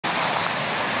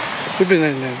we've been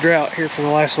in a drought here for the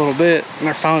last little bit, and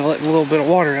they're finally letting a little bit of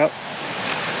water out.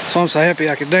 So I'm so happy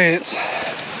I could dance.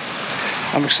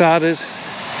 I'm excited.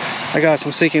 I got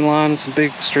some sinking line and some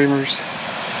big streamers.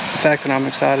 The fact that I'm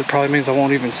excited probably means I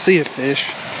won't even see a fish,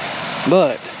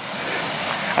 but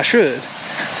I should.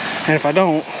 And if I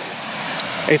don't,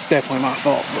 it's definitely my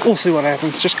fault. But we'll see what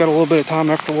happens. Just got a little bit of time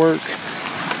after work.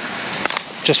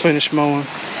 Just finished mowing.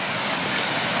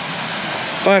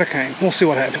 Glad I came. We'll see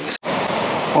what happens.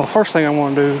 Well, the first thing I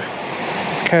want to do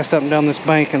is cast up and down this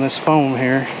bank in this foam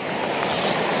here.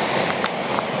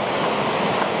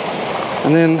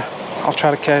 And then I'll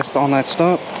try to cast on that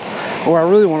stump. Where I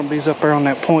really want to be is up there on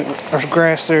that point. There's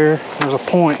grass there, there's a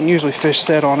point, and usually fish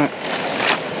set on it.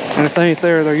 And if they ain't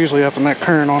there, they're usually up in that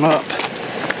current on up.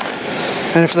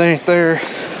 And if they ain't there,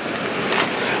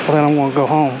 well then I'm going to go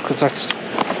home, because that's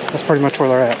pretty much where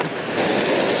they're at.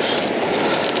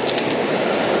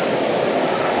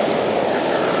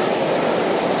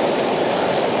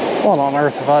 What on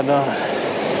earth have I done?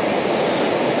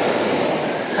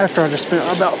 After I just spent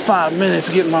about 5 minutes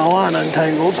getting my line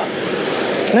untangled,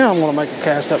 now I'm going to make a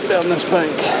cast up down this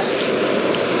bank.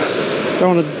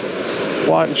 Throwing a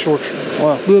white and short,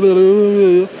 well,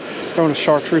 throwing a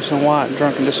chartreuse and white and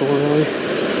drunken disorderly.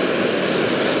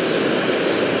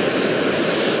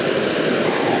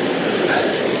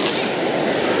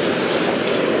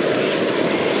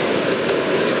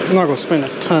 I'm not going to spend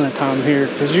a ton of time here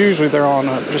because usually they're on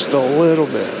up just a little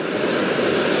bit.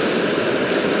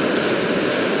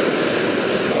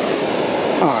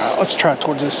 Alright, let's try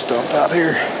towards this stump out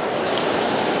here.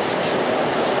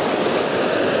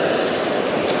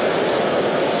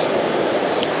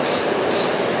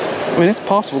 I mean, it's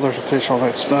possible there's a fish on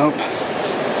that stump.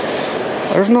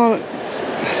 There's not,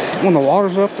 when the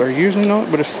water's up, there's usually not,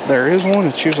 but if there is one,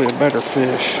 it's usually a better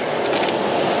fish.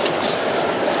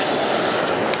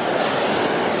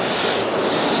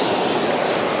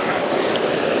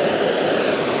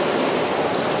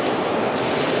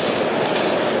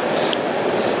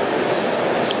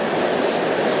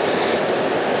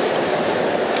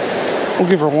 We'll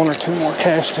give her one or two more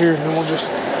casts here, and then we'll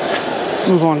just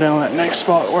move on down that next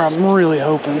spot where I'm really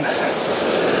hoping.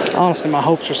 Honestly, my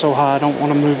hopes are so high I don't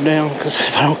want to move down, because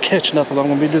if I don't catch nothing, I'm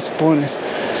going to be disappointed.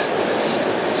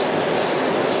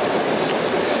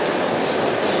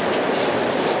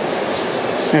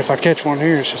 And if I catch one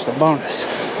here, it's just a bonus.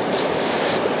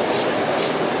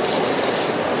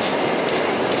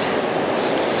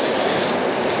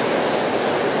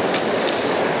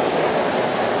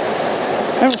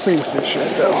 Haven't seen a fish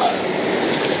yet though.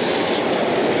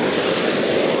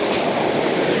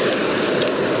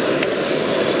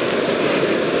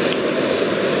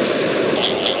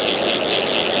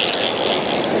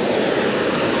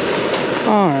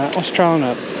 Alright, let's try one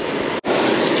up.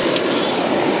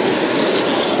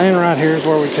 And right here is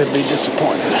where we could be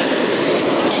disappointed.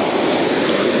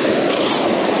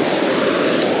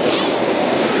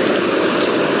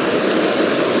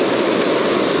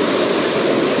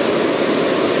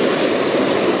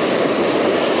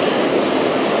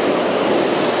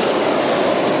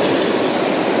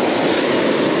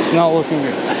 It's not looking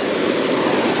good.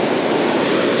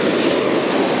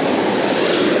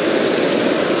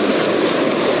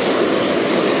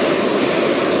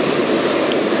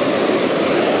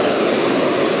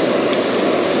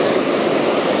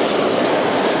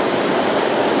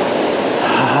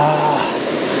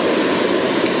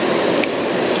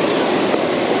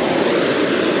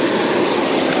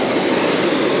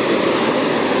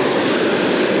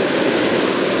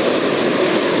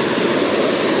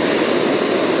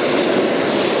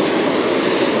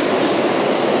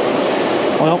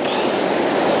 Well,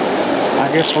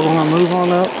 I guess we're gonna move on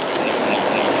up,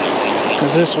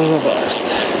 because this was a bust.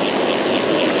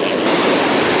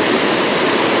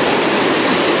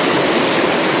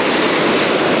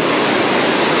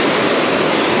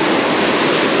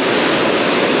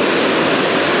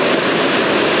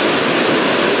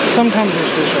 Sometimes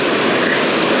there's fish up there.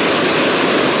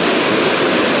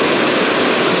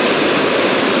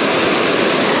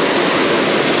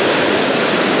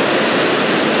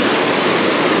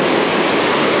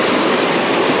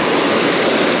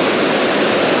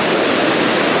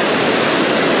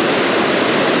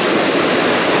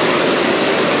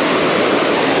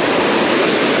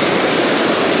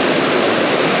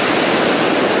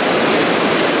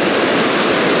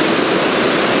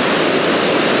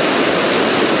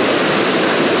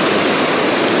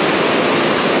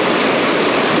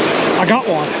 I got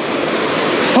one.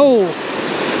 Oh,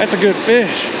 that's a good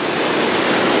fish.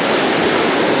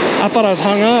 I thought I was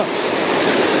hung up.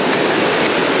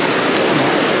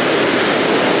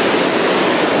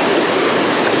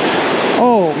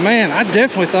 Oh man, I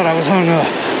definitely thought I was hung up.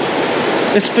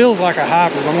 This feels like a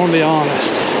hybrid, I'm gonna be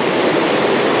honest.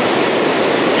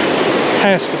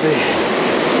 Has to be.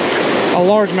 A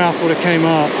largemouth would have came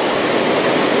up.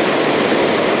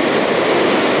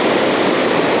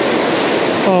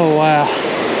 Oh wow.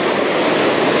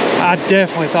 I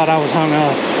definitely thought I was hung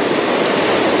up.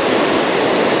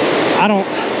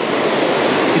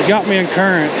 It got me in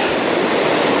current.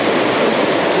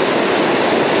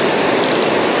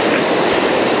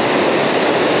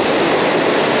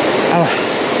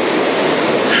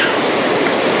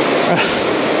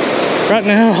 Right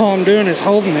now, all I'm doing is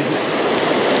holding it.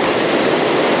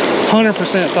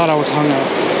 100% thought I was hung up.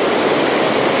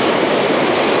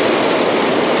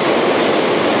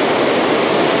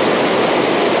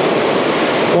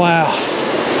 Wow.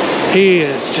 He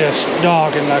is just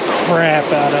dogging the crap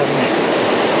out of me.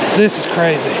 This is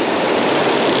crazy.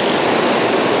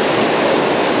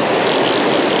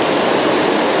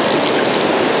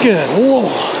 Good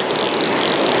Lord.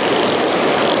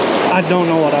 I don't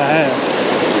know what I have.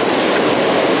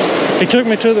 He took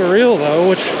me to the reel though,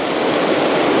 which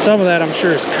some of that I'm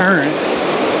sure is current,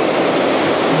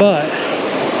 but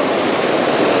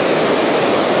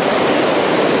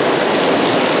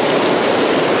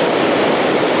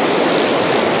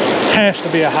has to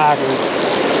be a hybrid.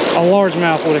 A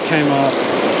largemouth would have came up.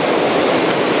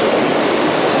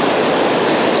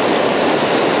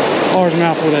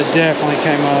 Largemouth would have definitely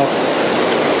came up.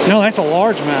 No, that's a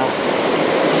largemouth.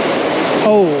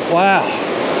 Oh wow.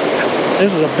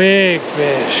 This is a big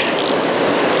fish.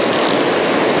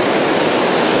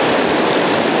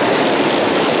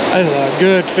 This is a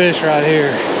good fish right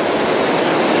here.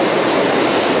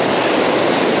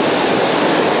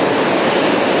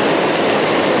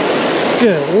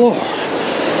 Good Lord.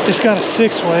 Just got a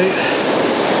 6 weight.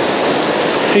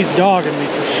 He's dogging me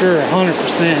for sure,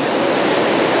 100%.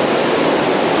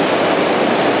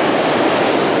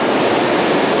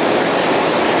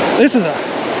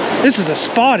 This is a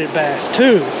spotted bass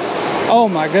too. Oh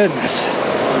my goodness.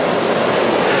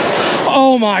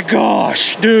 Oh my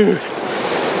gosh, dude.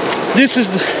 This is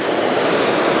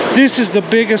the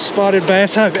biggest spotted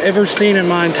bass I've ever seen in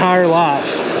my entire life.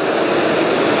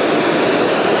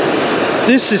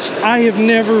 I have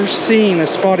never seen a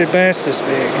spotted bass this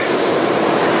big.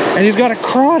 And he's got a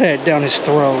crawdad down his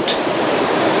throat.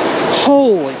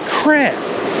 Holy crap.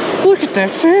 Look at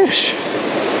that fish.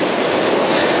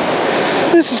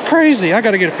 This is crazy. I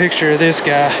gotta get a picture of this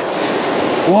guy.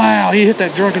 Wow, he hit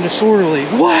that drunken disorderly.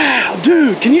 Wow,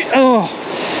 dude, can you, oh,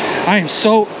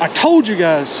 I told you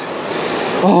guys.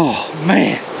 Oh,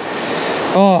 man.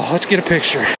 Oh, let's get a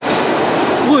picture.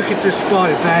 Look at this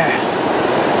spotted bass.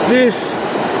 This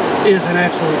is an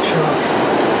absolute chunk.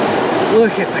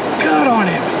 Look at the gut on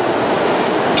him.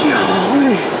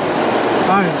 Golly.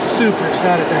 I am super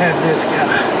excited to have this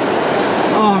guy.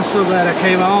 Oh, I'm so glad I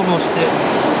came. I almost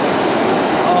didn't.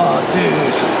 Oh,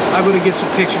 dude. I'm going to get some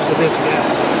pictures of this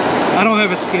guy. I don't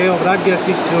have a scale, but I'd guess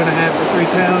he's 2.5 to 3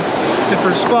 pounds. And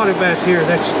for a spotted bass here,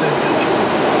 that's stupid.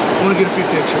 I want to get a few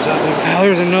pictures of him. Now,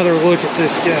 there's another look at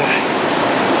this guy.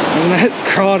 And that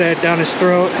crawdad down his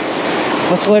throat.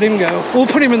 Let's let him go. We'll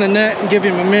put him in the net and give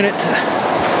him a minute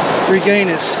to regain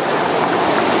his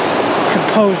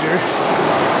composure.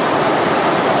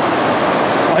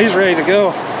 Oh, he's ready to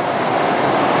go.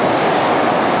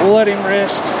 We'll let him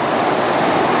rest.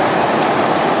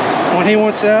 When he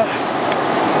wants out,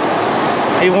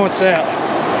 he wants out.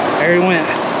 There he went.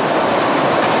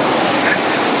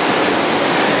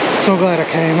 So glad I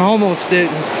came. I almost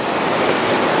didn't.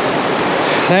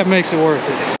 That makes it worth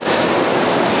it.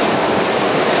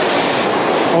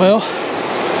 Well,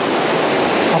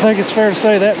 I think it's fair to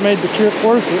say that made the trip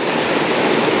worth it.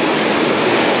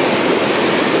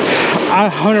 I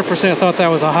 100% thought that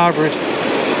was a hybrid.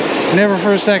 Never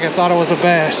for a second thought it was a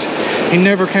bass. He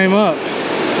never came up.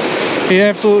 He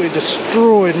absolutely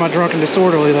destroyed my drunken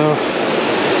disorderly though.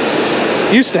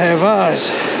 Used to have eyes.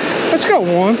 Let's go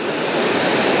one.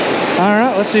 All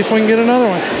right, let's see if we can get another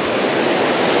one.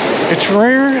 It's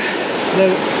rare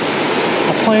that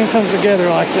a plan comes together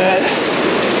like that.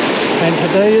 And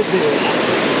today it did.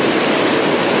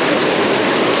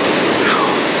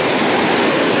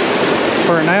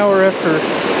 For an hour after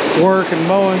work and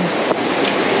mowing,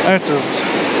 that's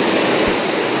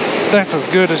as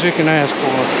good as you can ask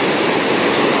for.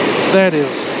 That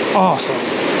is awesome.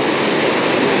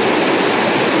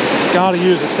 Gotta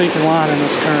use a sinking line in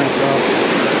this current though.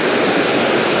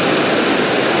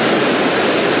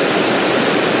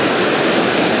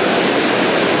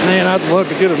 Man, I'd love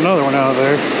to get another one out of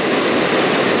there.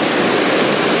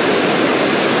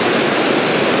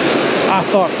 I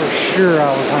thought for sure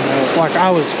I was hung up. Like I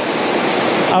was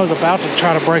I was about to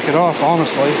try to break it off,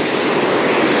 honestly.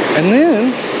 And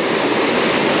then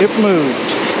it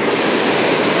moved.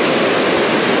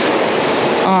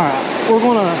 Alright, we're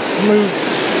gonna move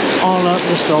on up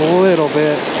just a little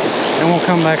bit and we'll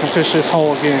come back and fish this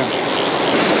hole again.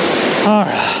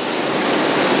 Alright,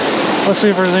 let's see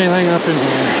if there's anything up in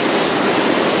here.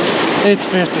 It's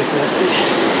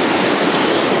 50-50.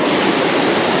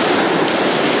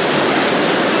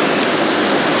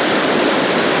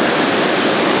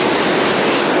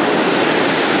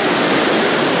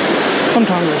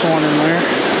 Sometimes there's one in there.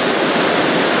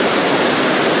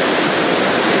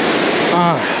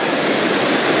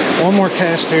 One more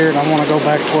cast here and I want to go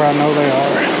back to where I know they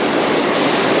are.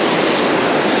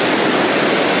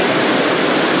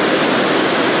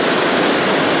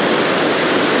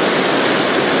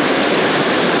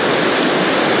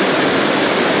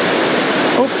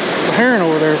 Oh, the heron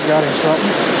over there's got him something.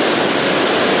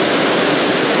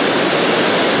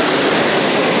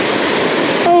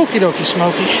 Okie dokie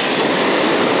Smokey.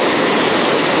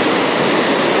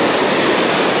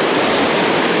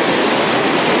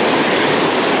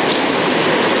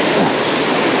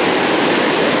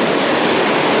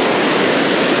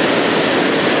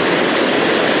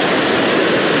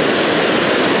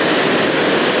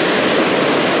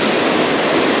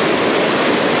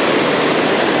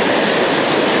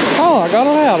 I got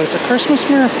it out. It's a Christmas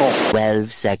miracle.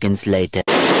 12 seconds later.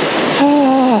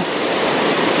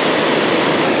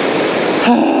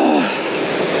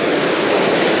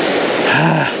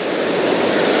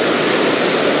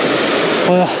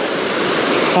 Well,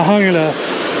 I hung it up.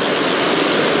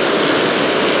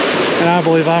 And I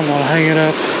believe I'm going to hang it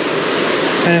up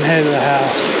and head to the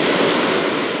house.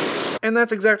 And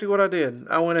that's exactly what I did.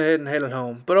 I went ahead and headed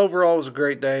home. But overall, it was a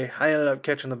great day. I ended up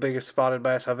catching the biggest spotted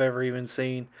bass I've ever even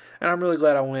seen. And I'm really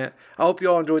glad I went. I hope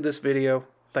you all enjoyed this video.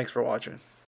 Thanks for watching.